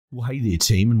Well, hey there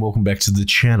team, and welcome back to the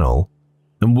channel,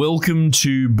 and welcome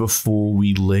to Before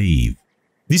We Leave.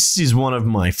 This is one of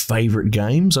my favourite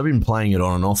games. I've been playing it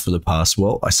on and off for the past,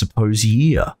 well, I suppose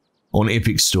year on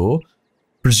Epic Store.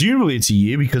 Presumably it's a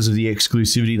year because of the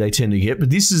exclusivity they tend to get, but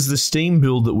this is the Steam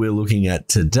build that we're looking at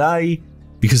today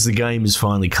because the game is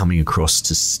finally coming across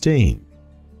to Steam.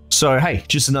 So hey,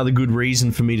 just another good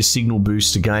reason for me to signal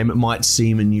boost a game. It might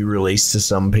seem a new release to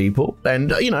some people,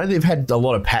 and you know, they've had a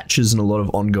lot of patches and a lot of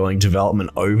ongoing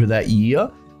development over that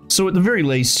year. So at the very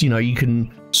least, you know, you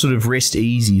can sort of rest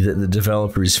easy that the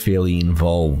developer is fairly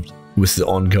involved with the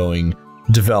ongoing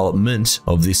development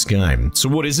of this game. So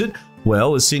what is it?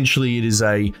 Well, essentially it is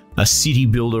a city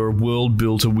builder, a world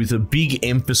builder with a big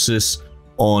emphasis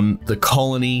on the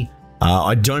colony.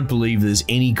 I don't believe there's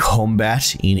any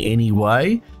combat in any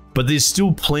way. But there's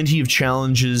still plenty of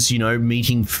challenges, you know,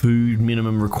 meeting food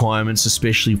minimum requirements,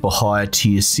 especially for higher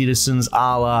tier citizens,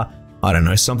 a la, I don't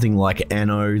know, something like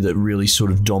Anno that really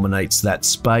sort of dominates that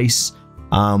space.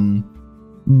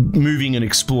 Moving and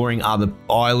exploring other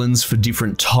islands for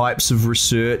different types of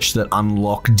research that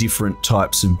unlock different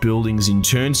types of buildings in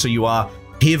turn. So you are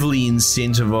heavily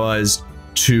incentivized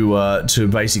to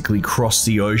basically cross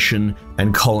the ocean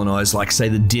and colonize, like, say,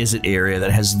 the desert area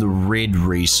that has the red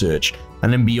research.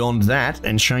 And then beyond that,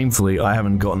 and shamefully, I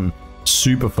haven't gotten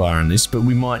super far in this, but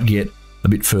we might get a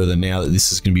bit further now that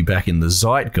this is going to be back in the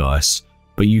zeitgeist.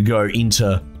 But you go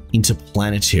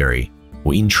interplanetary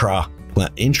or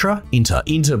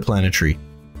interplanetary,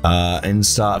 and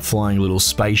start flying little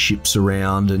spaceships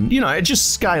around, and you know, it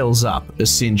just scales up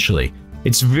essentially.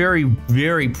 It's very,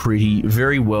 very pretty,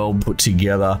 very well put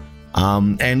together.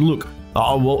 And look,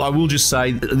 I will just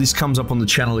say that this comes up on the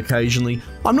channel occasionally.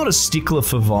 I'm not a stickler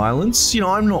for violence. You know,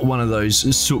 I'm not one of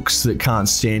those sooks that can't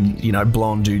stand, you know,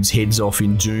 blowing dudes' heads off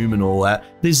in Doom and all that.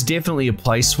 There's definitely a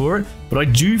place for it, but I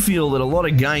do feel that a lot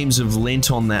of games have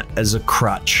lent on that as a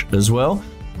crutch as well.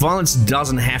 Violence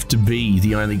doesn't have to be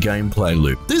the only gameplay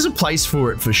loop. There's a place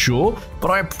for it for sure,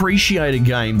 but I appreciate a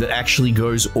game that actually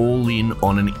goes all in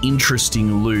on an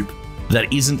interesting loop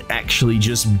that isn't actually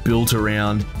just built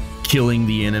around killing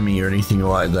the enemy or anything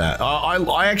like that.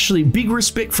 I actually, big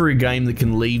respect for a game that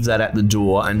can leave that at the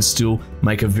door and still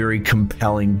make a very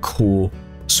compelling core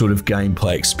sort of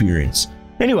gameplay experience.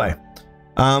 Anyway,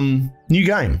 new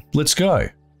game, let's go.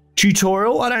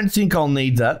 Tutorial, I don't think I'll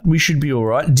need that. We should be all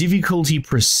right. Difficulty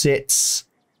presets,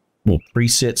 well,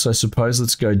 presets, I suppose.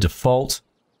 Let's go default.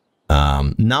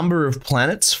 Number of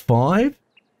planets, 5.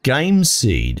 Game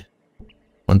seed,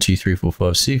 1, 2, 3, 4,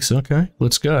 5, 6. Okay,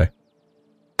 let's go.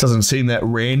 Doesn't seem that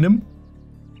random,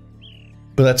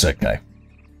 but that's okay.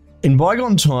 In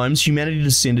bygone times, humanity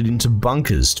descended into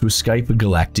bunkers to escape a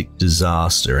galactic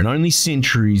disaster, and only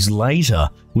centuries later,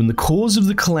 when the cause of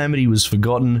the calamity was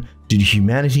forgotten, did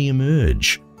humanity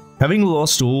emerge. Having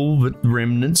lost all but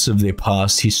remnants of their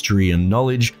past history and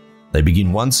knowledge, they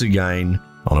begin once again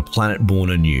on a planet born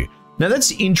anew. Now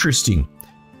that's interesting.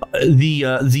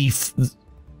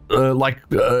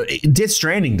 Death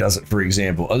Stranding does it, for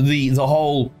example. The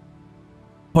whole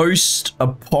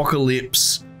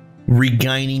post-apocalypse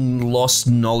regaining lost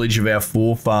knowledge of our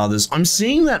forefathers. I'm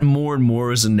seeing that more and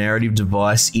more as a narrative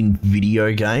device in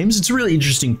video games. It's a really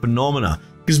interesting phenomena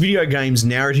because video games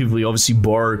narratively obviously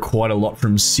borrow quite a lot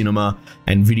from cinema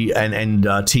and video and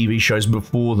TV shows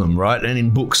before them, right? And in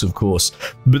books, of course.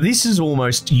 But this is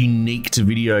almost unique to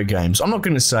video games. I'm not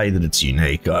going to say that it's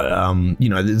unique. You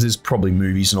know, there's probably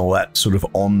movies and all that sort of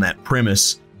on that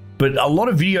premise. But a lot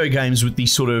of video games with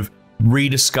these sort of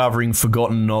rediscovering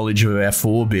forgotten knowledge of our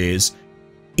forebears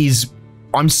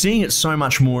I'm seeing it so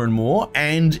much more and more,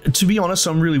 and to be honest,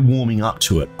 I'm really warming up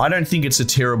to it. I don't think it's a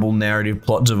terrible narrative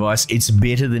plot device. It's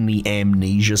better than the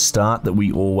amnesia start that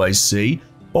we always see.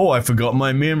 Oh, I forgot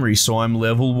my memory, so I'm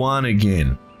level 1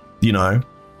 again, you know.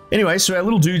 Anyway, so our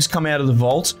little dudes come out of the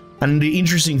vault, and the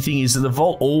interesting thing is that the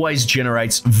vault always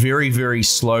generates very, very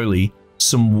slowly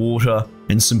some water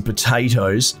and some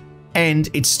potatoes, and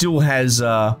it still has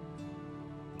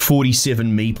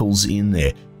 47 meeples in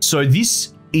there. So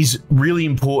this is really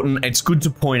important. It's good to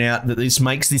point out that this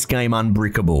makes this game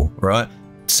unbrickable, right?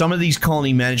 Some of these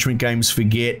colony management games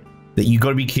forget that you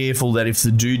got to be careful that if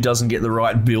the dude doesn't get the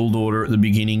right build order at the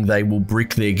beginning, they will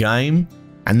brick their game,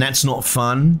 and that's not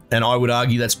fun, and I would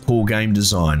argue that's poor game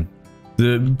design.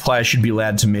 The player should be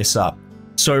allowed to mess up.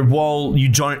 So while you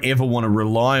don't ever want to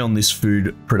rely on this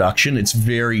food production, it's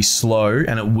very slow,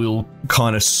 and it will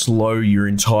kind of slow your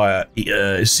entire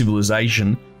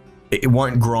civilization. It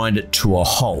won't grind it to a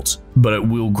halt, but it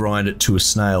will grind it to a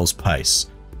snail's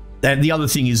pace. And the other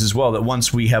thing is as well that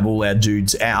once we have all our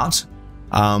dudes out,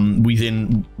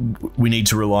 we need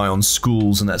to rely on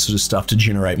schools and that sort of stuff to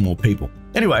generate more people.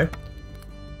 Anyway,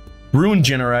 ruined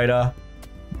generator.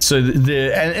 So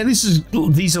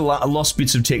these are lost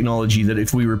bits of technology that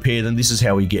if we repair them, this is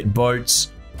how we get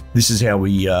boats. This is how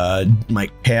we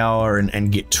make power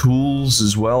and get tools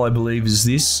as well, I believe, is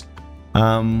this.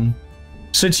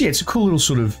 So it's a cool little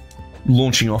sort of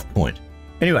launching off point.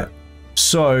 Anyway,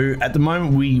 so at the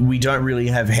moment we don't really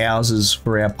have houses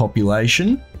for our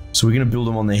population, so we're going to build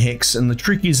them on the hex, and the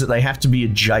trick is that they have to be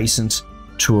adjacent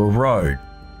to a road.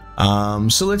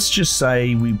 So let's just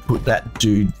say we put that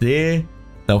dude there.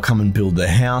 They'll come and build their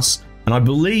house, and I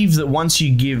believe that once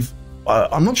you give,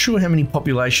 I'm not sure how many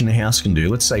population a house can do,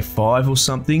 let's say 5 or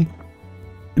something,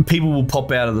 people will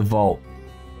pop out of the vault,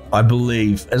 I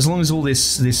believe, as long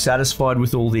as they're satisfied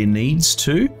with all their needs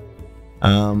too.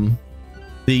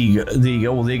 There you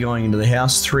go. Well, they're going into the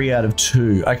house. 3 out of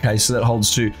 2. Okay, so that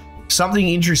holds 2. Something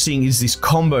interesting is this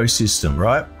combo system,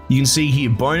 right? You can see here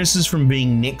bonuses from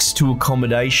being next to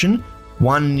accommodation,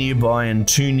 1 nearby and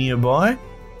 2 nearby.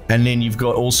 And then you've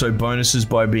got also bonuses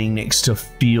by being next to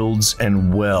fields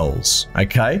and wells,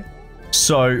 okay?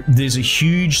 So there's a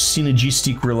huge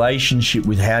synergistic relationship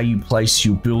with how you place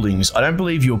your buildings. I don't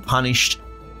believe you're punished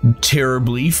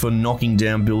terribly for knocking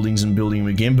down buildings and building them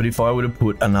again, but if I were to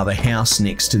put another house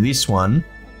next to this one,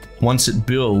 once it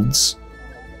builds,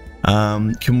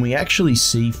 can we actually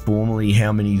see formally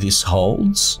how many this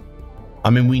holds?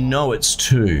 I mean, we know it's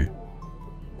 2,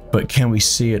 but can we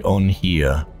see it on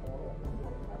here?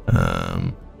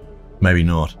 Maybe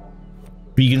not.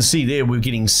 But you can see there we're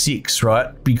getting 6,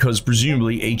 right? Because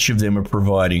presumably each of them are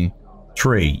providing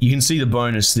 3. You can see the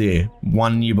bonus there,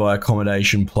 1 nearby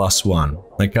accommodation plus 1,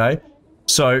 okay?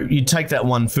 So you take that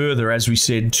one further, as we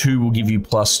said, 2 will give you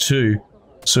plus 2.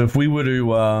 So if we were to,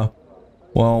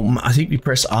 well, I think we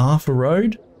press R for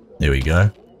road. There we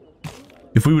go.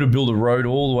 If we were to build a road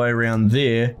all the way around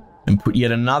there and put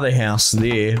yet another house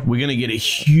there, we're going to get a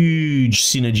huge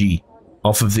synergy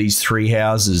off of these 3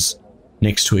 houses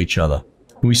next to each other.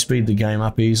 Can we speed the game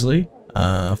up easily?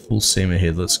 Full steam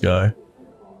ahead, let's go.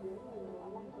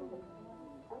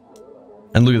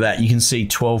 And look at that, you can see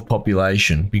 12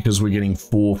 population because we're getting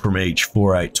 4 from each,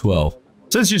 4, 8, 12.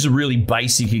 So that's just a really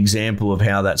basic example of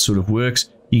how that sort of works.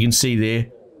 You can see there,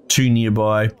 2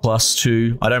 nearby plus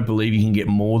 2. I don't believe you can get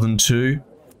more than 2.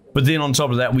 But then on top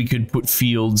of that, we could put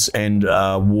fields and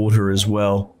water as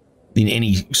well in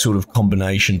any sort of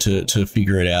combination to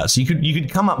figure it out. So you could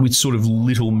come up with sort of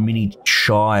little mini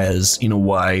shires in a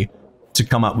way to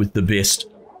come up with the best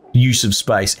use of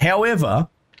space. However,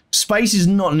 space is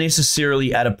not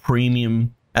necessarily at a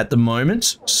premium at the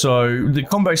moment. So the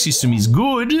combo system is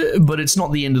good, but it's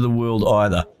not the end of the world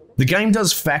either. The game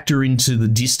does factor into the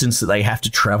distance that they have to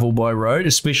travel by road,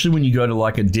 especially when you go to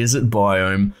like a desert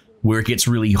biome where it gets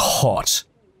really hot.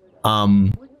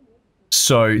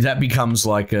 So that becomes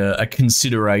like a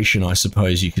consideration, I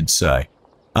suppose you could say.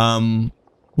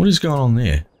 What is going on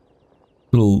there?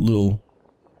 Little,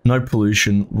 no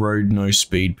pollution, road, no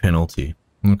speed penalty.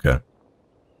 Okay.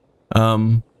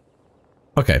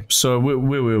 Okay, so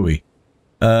where were we?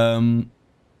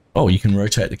 Oh, you can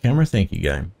rotate the camera. Thank you,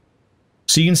 game.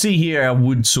 So you can see here our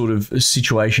wood sort of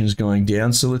situation is going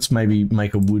down. So let's maybe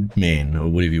make a woodman or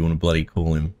whatever you want to bloody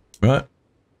call him, right?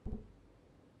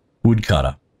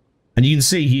 Woodcutter. And you can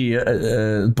see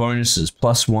here bonuses,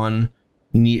 +1.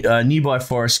 Nearby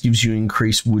forest gives you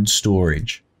increased wood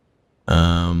storage.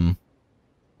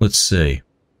 Let's see.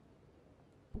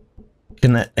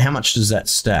 How much does that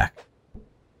stack?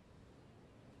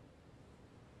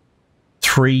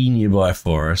 3 nearby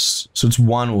forests. So it's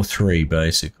 1 or 3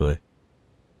 basically.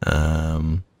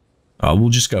 Oh, we'll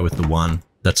just go with the 1.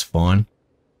 That's fine.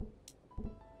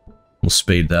 We'll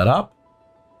speed that up.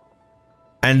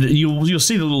 And you'll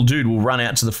see the little dude will run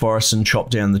out to the forest and chop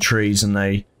down the trees,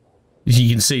 and you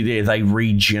can see there, they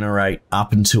regenerate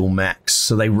up until max,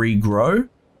 so they regrow.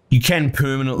 You can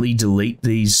permanently delete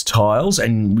these tiles,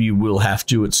 and you will have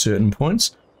to at certain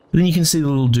points. But then you can see the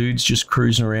little dudes just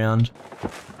cruising around,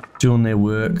 doing their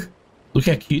work. Look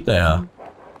how cute they are.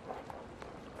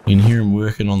 You can hear them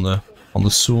working on the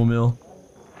sawmill.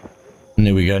 And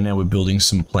there we go, now we're building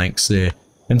some planks there.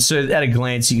 And so at a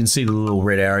glance, you can see the little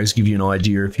red arrows give you an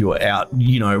idea if you're out,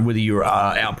 you know, whether you're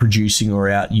out producing or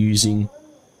out using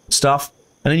stuff.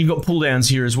 And then you've got pull downs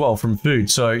here as well from food.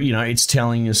 So, you know, it's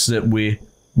telling us that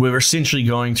we're essentially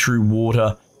going through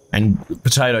water and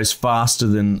potatoes faster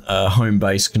than home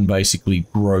base can basically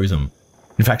grow them.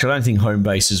 In fact, I don't think home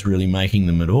base is really making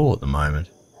them at all at the moment.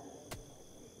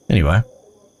 Anyway,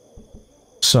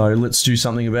 so let's do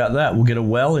something about that. We'll get a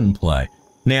well in play.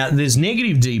 Now, there's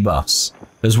negative debuffs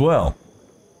as well.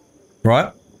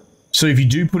 right? So if you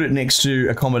do put it next to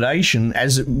accommodation,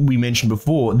 as we mentioned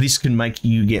before, this can make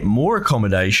you get more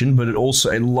accommodation, but it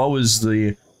lowers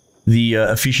the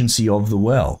efficiency of the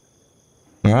well.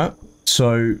 All right.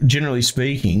 So generally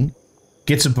speaking,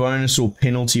 gets a bonus or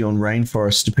penalty on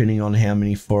rainforests depending on how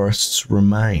many forests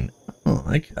remain. Oh,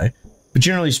 okay. But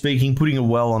generally speaking, putting a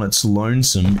well on its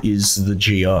lonesome is the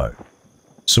GO.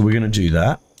 So we're going to do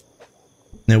that.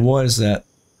 Now, why is that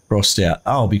crossed out?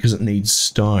 Oh, because it needs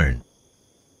stone.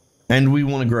 And we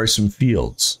want to grow some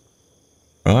fields.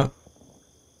 Right?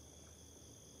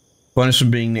 Bonus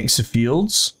from being next to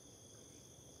fields.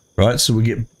 Right? So we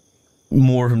get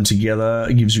more of them together.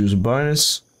 It gives you as a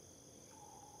bonus.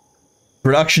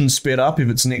 Production sped up if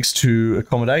it's next to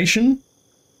accommodation.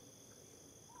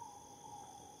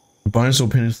 Bonus or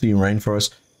penalty in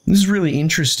rainforest. This is really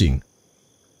interesting.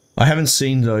 I haven't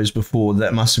seen those before.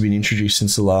 That must have been introduced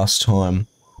since the last time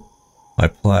I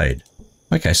played.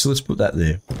 Okay, so let's put that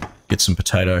there. Get some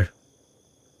potato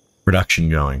production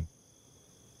going.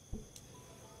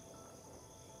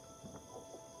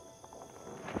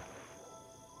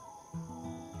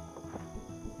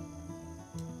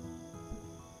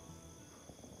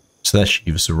 So that should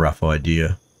give us a rough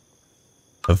idea.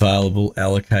 Available,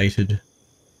 allocated.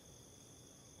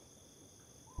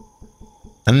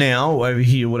 And now, over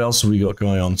here, what else have we got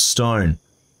going on? Stone.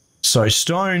 So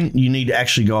stone, you need to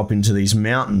actually go up into these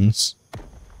mountains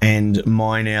and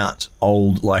mine out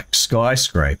old, like,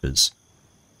 skyscrapers.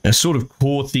 A sort of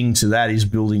core thing to that is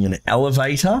building an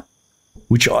elevator,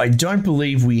 which I don't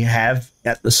believe we have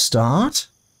at the start.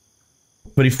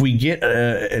 But if we get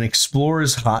an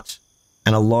explorer's hut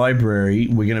and a library,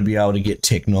 we're going to be able to get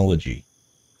technology.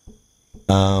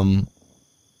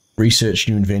 Research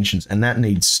new inventions, and that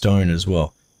needs stone as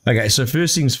well. Okay, so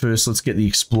first things first, let's get the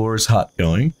explorer's hut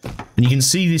going. And you can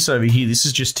see this over here. This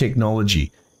is just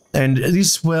technology. And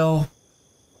this, well,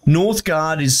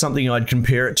 Northgard is something I'd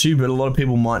compare it to, but a lot of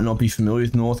people might not be familiar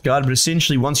with Northgard. But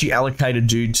essentially, once you allocate a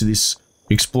dude to this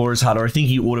explorer's hut, or I think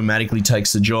he automatically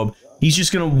takes the job, he's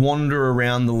just going to wander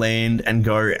around the land and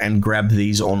go and grab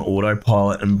these on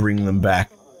autopilot and bring them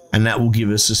back. And that will give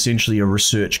us essentially a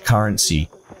research currency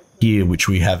here, which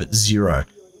we have at 0.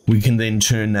 We can then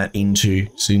turn that into,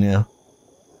 see now,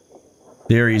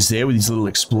 there he is there with his little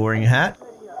exploring hat,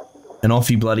 and off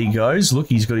he bloody goes. Look,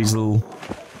 he's got his little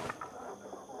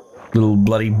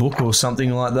bloody book or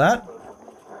something like that.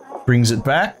 Brings it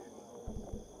back,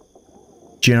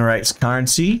 generates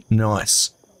currency.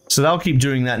 Nice. So they'll keep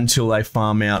doing that until they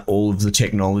farm out all of the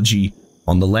technology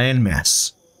on the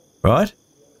landmass, right?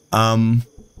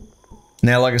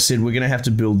 Now, like I said, we're going to have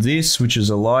to build this, which is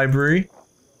a library.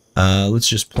 Let's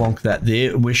just plonk that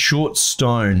there. We're short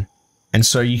stone, and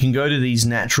so you can go to these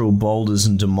natural boulders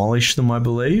and demolish them, I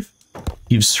believe.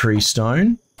 Gives 3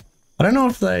 stone. I don't know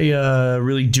if they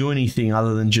really do anything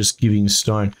other than just giving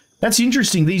stone. That's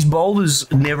interesting. These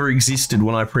boulders never existed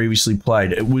when I previously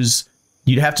played. It was,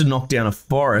 you'd have to knock down a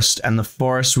forest, and the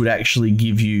forest would actually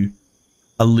give you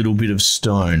a little bit of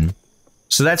stone.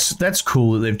 So that's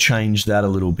cool that they've changed that a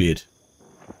little bit.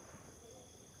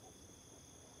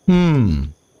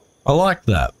 I like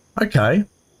that. Okay.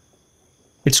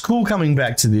 It's cool coming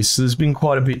back to this. There's been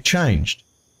quite a bit changed.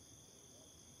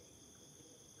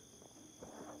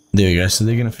 There we go. So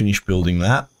they're going to finish building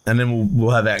that, and then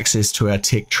we'll have access to our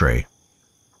tech tree.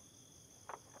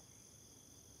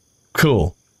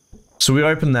 Cool. So we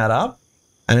open that up,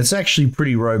 and it's actually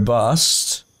pretty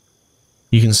robust.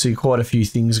 You can see quite a few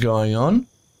things going on.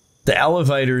 The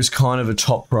elevator is kind of a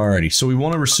top priority, so we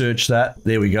want to research that.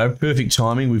 There we go. Perfect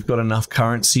timing. We've got enough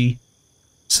currency,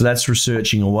 so that's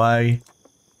researching away.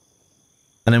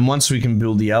 And then once we can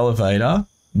build the elevator,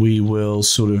 we will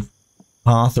sort of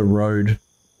path a road.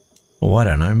 Oh, I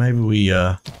don't know. Maybe we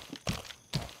get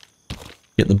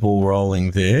the ball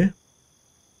rolling there.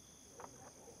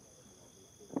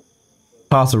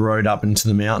 Path a road up into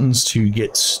the mountains to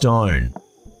get stone.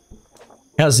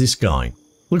 How's this going?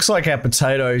 Looks like our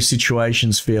potato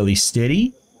situation's fairly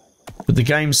steady, but the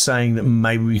game's saying that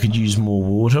maybe we could use more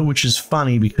water, which is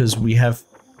funny because we have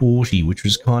 40, which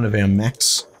was kind of our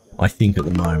max, I think, at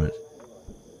the moment.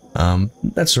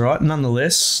 That's all right.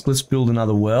 Nonetheless, let's build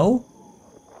another well.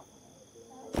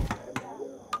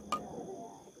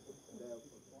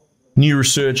 New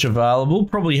research available.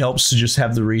 Probably helps to just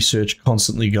have the research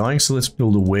constantly going. So let's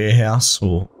build a warehouse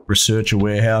or research a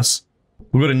warehouse.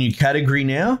 We've got a new category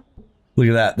now. Look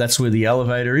at that. That's where the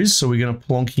elevator is. So we're going to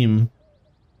plonk him.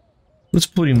 Let's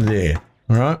put him there.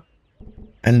 All right.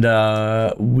 And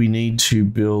we need to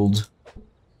build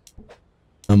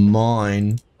a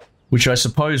mine, which I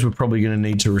suppose we're probably going to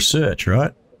need to research,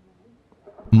 right?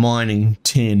 Mining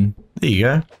 10. There you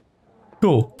go.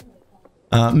 Cool.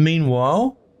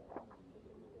 Meanwhile,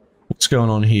 what's going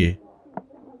on here?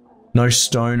 No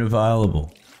stone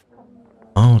available.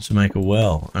 Oh, to make a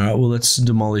well. Alright, well, let's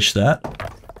demolish that.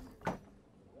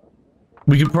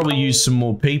 We could probably use some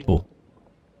more people.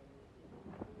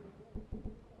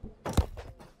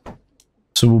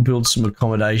 So we'll build some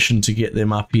accommodation to get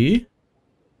them up here.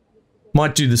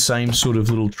 Might do the same sort of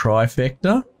little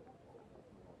trifecta.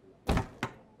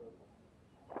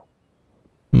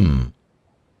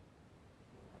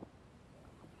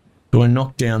 Do I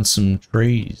knock down some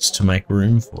trees to make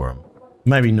room for them?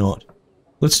 Maybe not.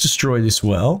 Let's destroy this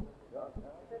well.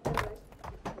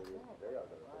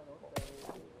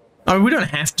 I mean, we don't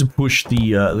have to push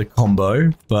the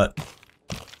combo, but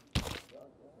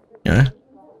you know,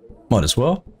 might as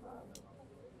well.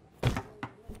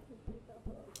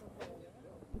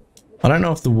 I don't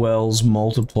know if the wells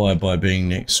multiply by being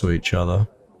next to each other.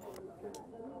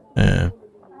 Yeah.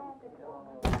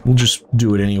 We'll just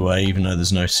do it anyway, even though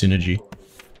there's no synergy.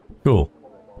 Cool.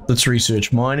 Let's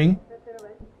research mining.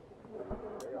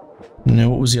 Now,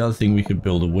 what was the other thing we could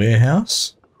build? A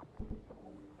warehouse?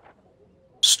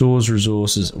 Stores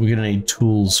resources. We're going to need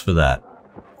tools for that.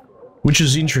 Which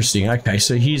is interesting. Okay,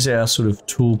 so here's our sort of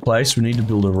tool place. We need to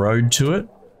build a road to it.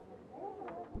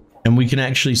 And we can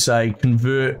actually say,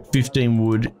 convert 15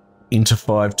 wood into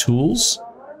 5 tools.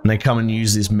 And they come and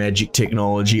use this magic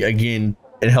technology. Again,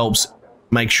 it helps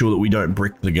make sure that we don't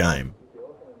brick the game.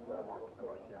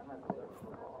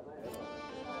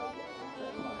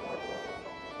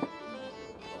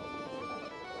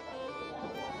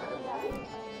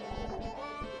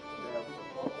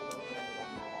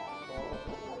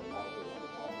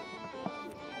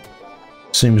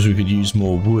 Seems we could use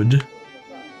more wood.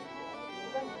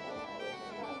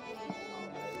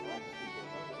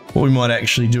 What we might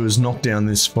actually do is knock down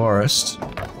this forest.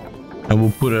 And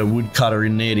we'll put a woodcutter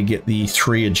in there to get the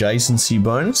 3 adjacency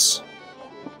bonus.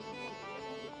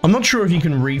 I'm not sure if you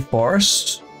can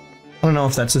reforest. I don't know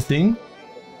if that's a thing.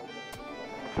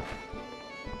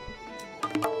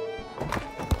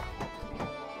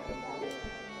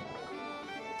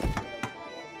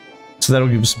 So that'll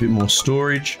give us a bit more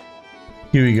storage.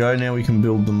 Here we go, now we can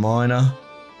build the miner.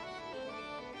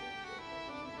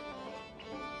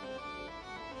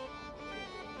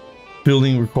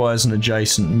 Building requires an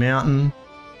adjacent mountain.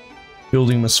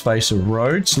 Building must face a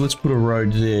road, so let's put a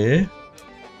road there.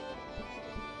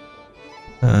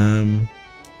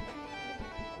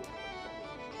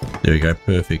 There we go,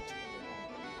 perfect.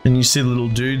 And you see the little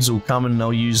dudes will come and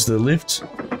they'll use the lift.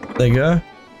 There you go.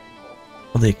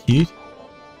 Oh, they're cute.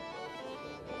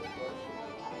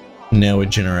 Now we're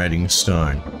generating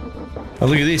stone. Oh,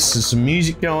 look at this, there's some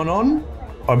music going on.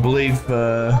 I believe,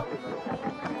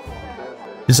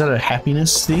 is that a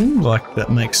happiness thing? Like, that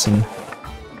makes them...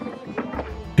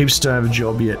 Peeps don't have a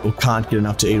job yet or can't get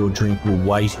enough to eat or drink will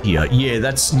wait here. Yeah,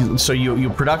 that's... So your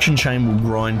production chain will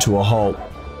grind to a halt.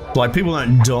 Like, people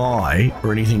don't die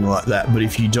or anything like that, but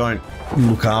if you don't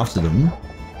look after them,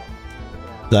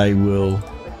 they will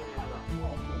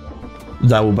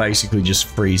basically just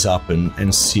freeze up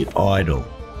and sit idle.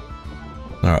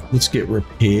 Alright, let's get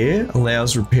repair.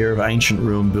 Allows repair of ancient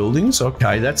ruined buildings.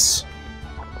 Okay, that's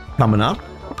coming up.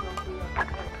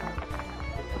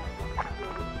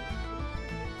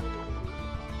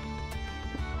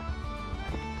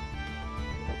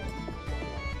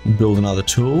 Build another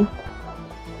tool.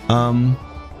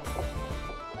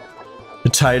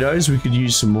 Potatoes, we could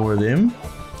use some more of them.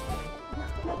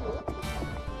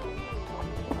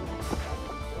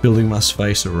 Building must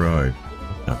face a road.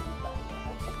 Okay.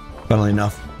 Funnily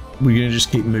enough, we're going to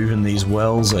just keep moving these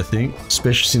wells, I think,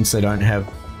 especially since they don't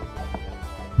have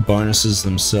bonuses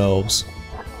themselves.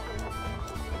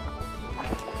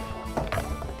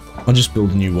 I'll just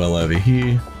build a new well over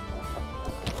here.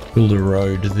 Build a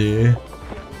road there.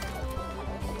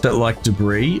 Is that like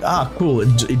debris? Ah, cool.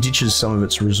 It ditches some of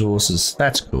its resources.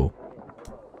 That's cool.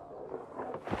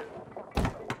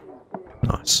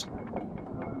 Nice.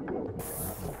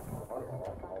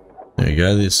 There you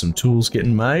go. There's some tools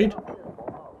getting made.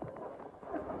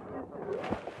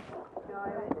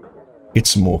 Get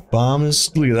some more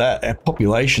farmers. Look at that. Our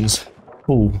population's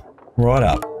full right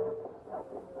up.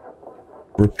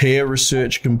 Repair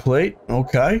research complete.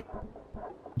 Okay.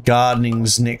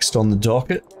 Gardening's next on the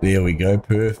docket. There we go,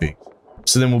 perfect.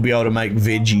 So then we'll be able to make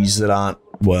veggies that aren't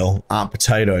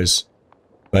potatoes,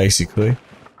 basically.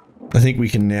 I think we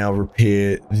can now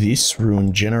repair this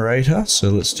ruined generator, so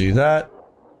let's do that.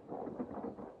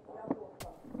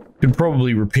 Could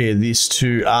probably repair this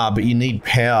too. But you need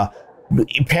power. But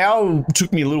power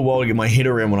took me a little while to get my head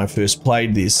around when I first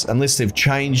played this, unless they've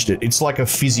changed it. It's like a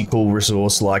physical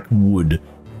resource like wood.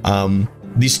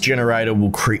 this generator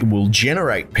will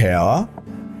generate power,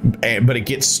 but it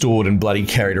gets stored and bloody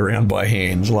carried around by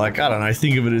hand. Like, I don't know,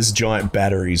 think of it as giant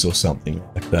batteries or something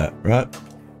like that, right?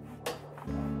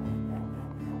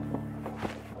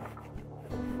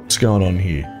 What's going on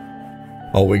here?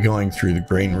 Oh, we're going through the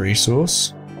green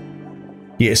resource.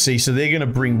 Yeah, see, so they're going to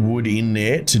bring wood in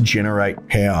there to generate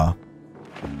power.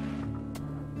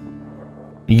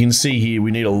 You can see here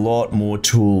we need a lot more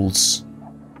tools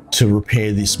to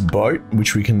repair this boat,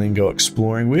 which we can then go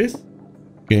exploring with.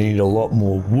 Gonna need a lot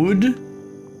more wood.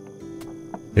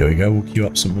 There we go, we'll queue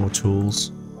up some more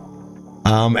tools.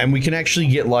 And we can actually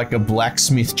get like a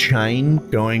blacksmith chain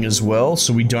going as well,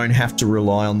 so we don't have to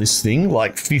rely on this thing.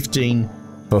 Like 15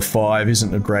 for 5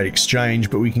 isn't a great exchange,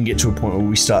 but we can get to a point where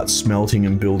we start smelting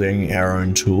and building our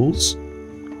own tools.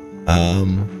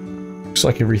 Looks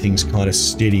like everything's kind of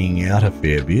steadying out a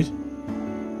fair bit.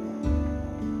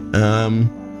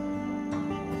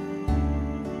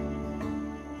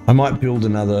 I might build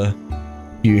another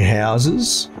few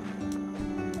houses.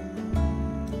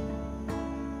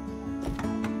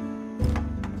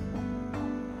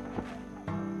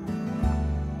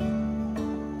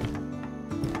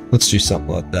 Let's do something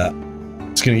like that.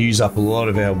 It's going to use up a lot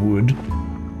of our wood.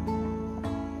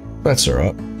 That's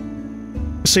alright.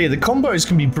 So yeah, the combos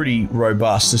can be pretty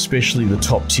robust, especially the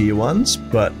top tier ones,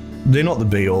 but they're not the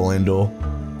be all end all.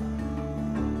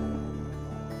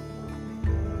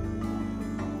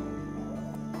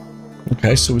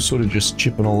 Okay, so we're sort of just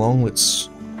chipping along. Let's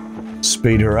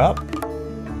speed her up.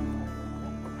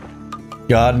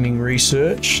 Gardening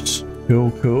researched.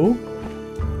 Cool, cool.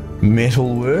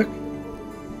 Metal work.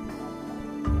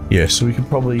 Yeah, so we could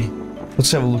probably...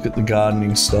 Let's have a look at the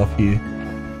gardening stuff here.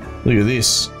 Look at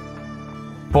this.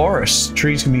 Forest.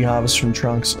 Trees can be harvested from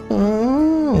trunks.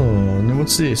 Oh, and then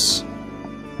what's this?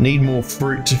 Need more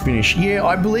fruit to finish. Yeah,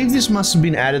 I believe this must have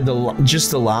been added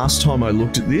just the last time I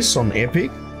looked at this on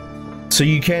Epic. So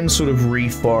you can sort of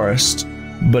reforest,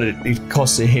 but it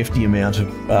costs a hefty amount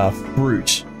of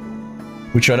fruit,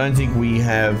 which I don't think we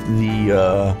have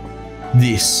the,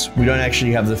 we don't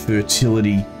actually have the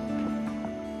fertility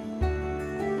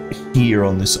here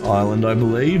on this island, I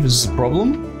believe, is the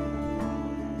problem.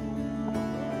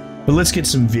 But let's get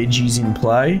some veggies in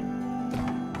play.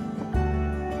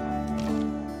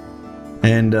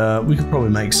 And we could probably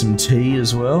make some tea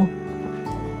as well.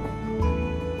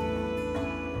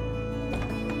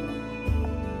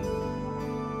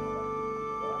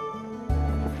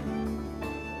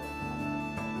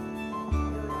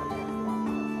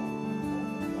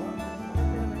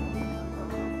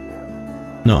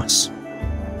 Nice.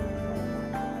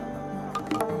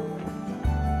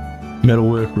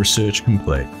 Metalwork research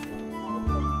complete.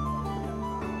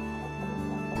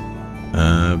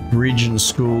 Bridge and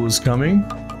school is coming.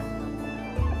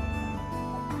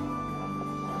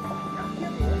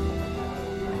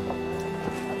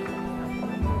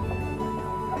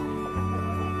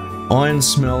 Iron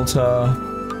smelter,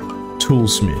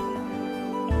 toolsmith.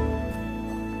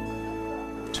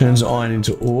 Turns iron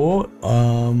into ore.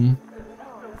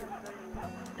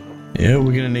 Yeah,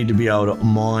 we're gonna need to be able to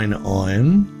mine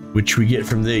iron, which we get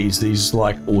from these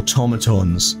like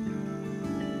automatons,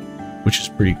 which is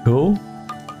pretty cool.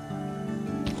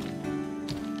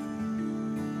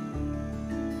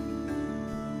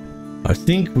 I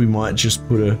think we might just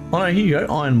put a... Oh no, here you go,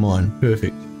 iron mine,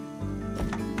 perfect.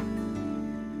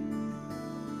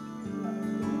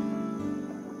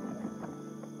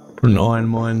 Put an iron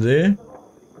mine there.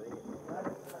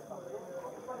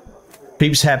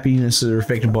 Peeps' happiness are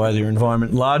affected by their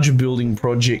environment. Larger buildings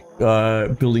project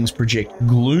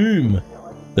gloom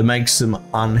that makes them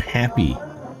unhappy.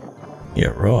 Yeah,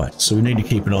 right. So we need to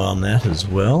keep an eye on that as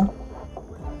well.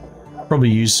 Probably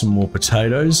use some more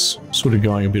potatoes. Sort of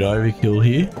going a bit overkill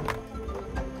here.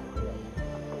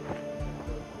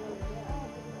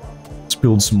 Let's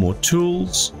build some more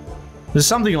tools. There's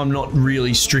something I'm not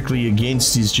really strictly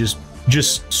against is just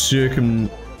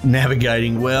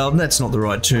circumnavigating. Well, that's not the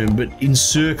right term, but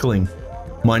encircling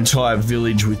my entire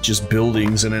village with just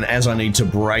buildings, and then as I need to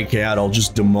break out, I'll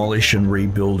just demolish and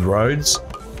rebuild roads.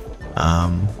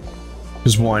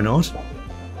 Because why not?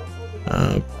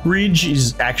 Bridge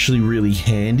is actually really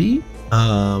handy.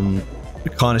 Kind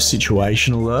of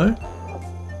situational though.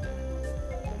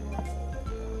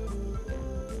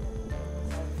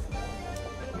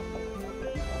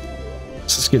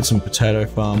 Let's get some potato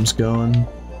farms going.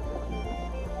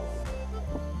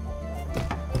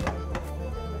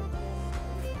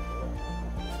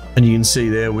 And you can see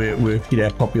there we've hit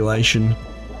our population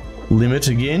limit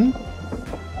again.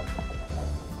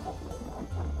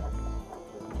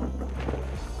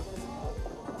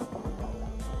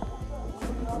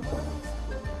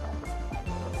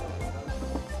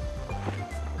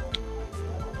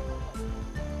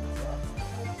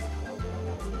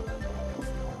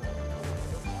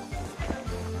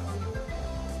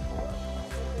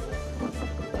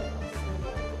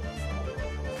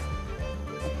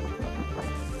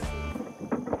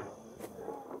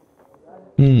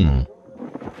 Hmm.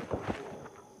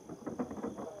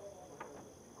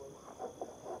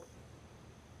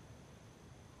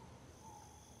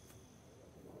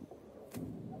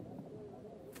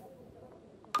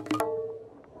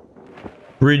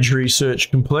 Bridge research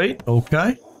complete.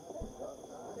 Okay.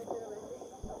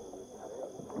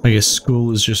 I guess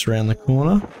school is just around the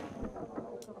corner.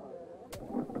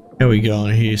 How we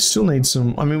going here? Still need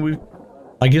some... I mean,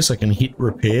 I guess I can hit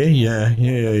repair.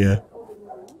 Yeah.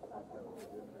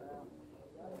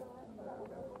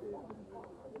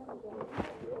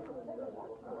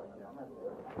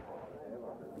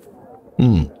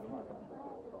 Hmm.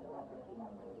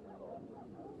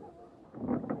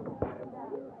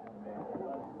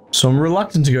 So I'm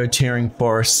reluctant to go tearing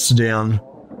forests down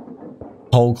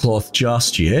whole cloth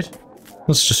just yet.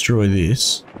 Let's destroy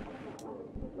this.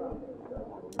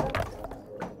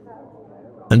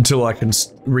 Until I can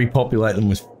repopulate them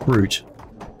with fruit.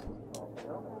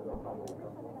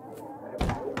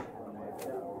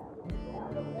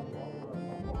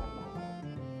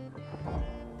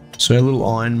 So our little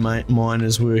iron mine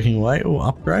is working away. Oh,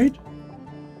 upgrade.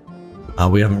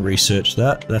 We haven't researched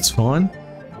that. That's fine.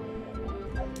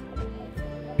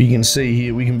 You can see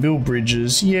here, we can build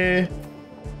bridges. Yeah.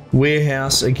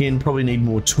 Warehouse, again, probably need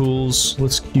more tools.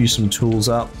 Let's queue some tools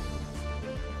up.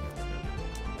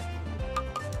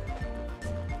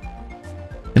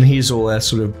 And here's all our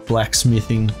sort of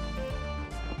blacksmithing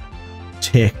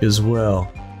tech as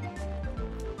well.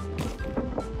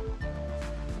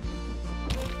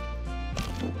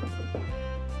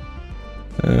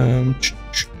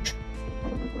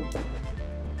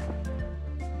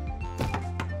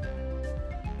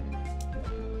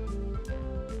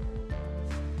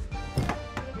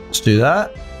 Let's do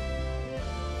that.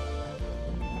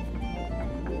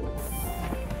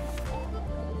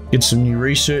 Get some new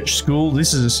research school.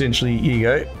 This is essentially, here you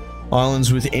go.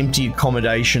 Islands with empty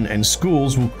accommodation and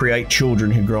schools will create children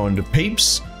who grow into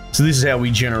peeps. So this is how we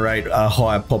generate a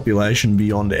higher population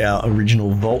beyond our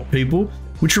original vault people,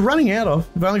 which we're running out of.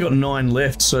 We've only got 9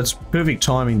 left, so it's perfect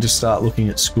timing to start looking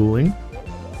at schooling.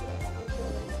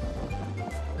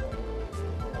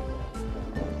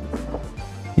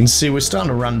 You can see we're starting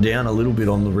to run down a little bit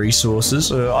on the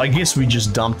resources. I guess we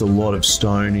just dumped a lot of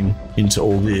stone into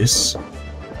all this.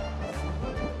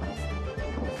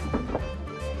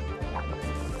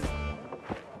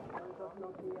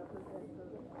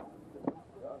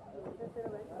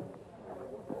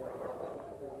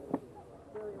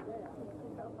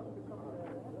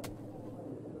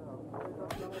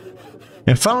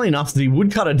 And funnily enough, the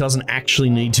woodcutter doesn't actually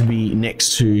need to be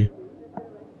next to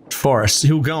forests.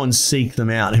 He'll go and seek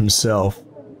them out himself.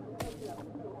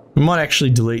 We might actually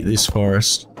delete this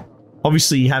forest.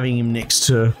 Obviously, having him next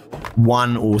to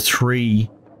 1 or 3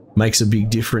 makes a big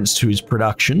difference to his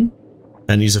production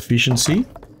and his efficiency.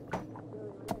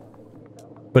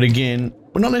 But again,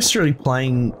 we're not necessarily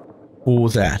playing for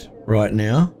that right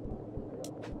now.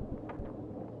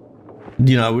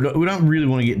 You know, we don't really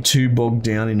want to get too bogged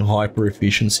down in hyper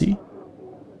efficiency.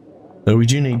 Though we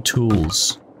do need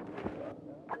tools.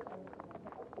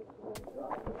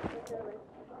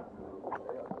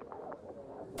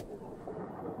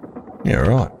 Yeah,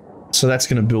 right. So that's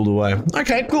going to build away.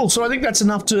 Okay, cool. So I think that's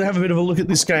enough to have a bit of a look at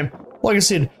this game. Like I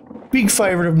said, big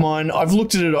favorite of mine. I've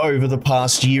looked at it over the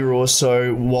past year or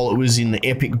so while it was in the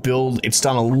epic build. It's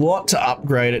done a lot to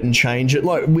upgrade it and change it.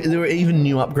 Like, there were even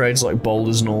new upgrades like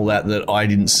boulders and all that that I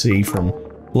didn't see from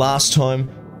last time.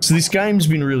 So this game's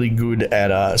been really good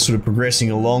at sort of progressing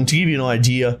along. To give you an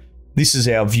idea, this is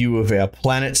our view of our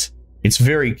planet. It's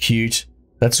very cute.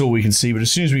 That's all we can see. But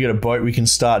as soon as we get a boat, we can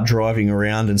start driving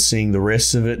around and seeing the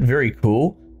rest of it. Very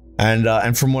cool.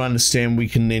 And from what I understand, we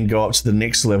can then go up to the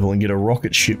next level and get a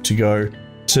rocket ship to go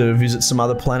to visit some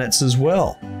other planets as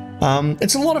well.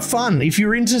 It's a lot of fun. If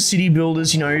you're into city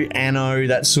builders, you know, Anno,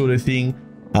 that sort of thing.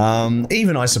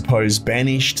 Even, I suppose,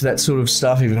 Banished, that sort of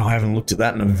stuff, even though I haven't looked at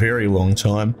that in a very long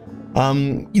time.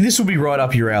 This will be right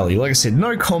up your alley. Like I said,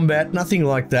 no combat, nothing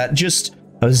like that. Just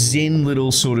a zen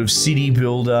little sort of city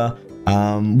builder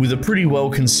with a pretty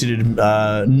well-considered,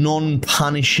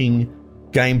 non-punishing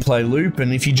gameplay loop.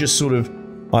 And if you just sort of,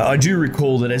 I do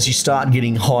recall that as you start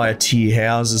getting higher tier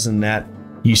houses and that,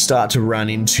 you start to run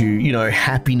into, you know,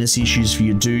 happiness issues for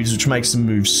your dudes, which makes them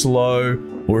move slow.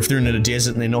 Or if they're in a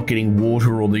desert and they're not getting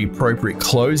water or the appropriate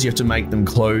clothes, you have to make them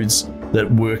clothes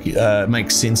that work, make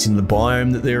sense in the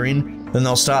biome that they're in. Then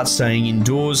they'll start staying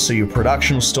indoors, so your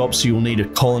production will stop, so you'll need a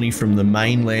colony from the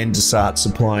mainland to start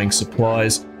supplying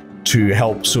supplies to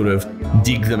help sort of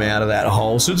dig them out of that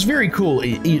hole. So it's very cool.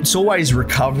 It's always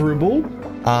recoverable.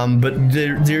 but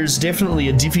there's definitely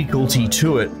a difficulty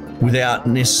to it without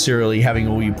necessarily having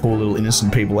all you poor little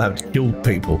innocent people have to kill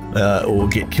people or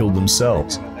get killed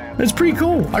themselves. It's pretty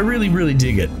cool. I really, really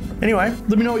dig it. Anyway,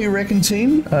 let me know what you reckon,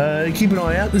 team. Keep an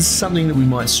eye out. This is something that we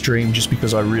might stream just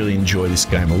because I really enjoy this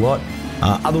game a lot.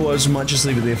 Otherwise, we might just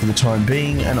leave it there for the time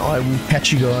being, and I will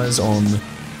catch you guys on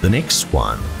the next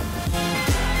one.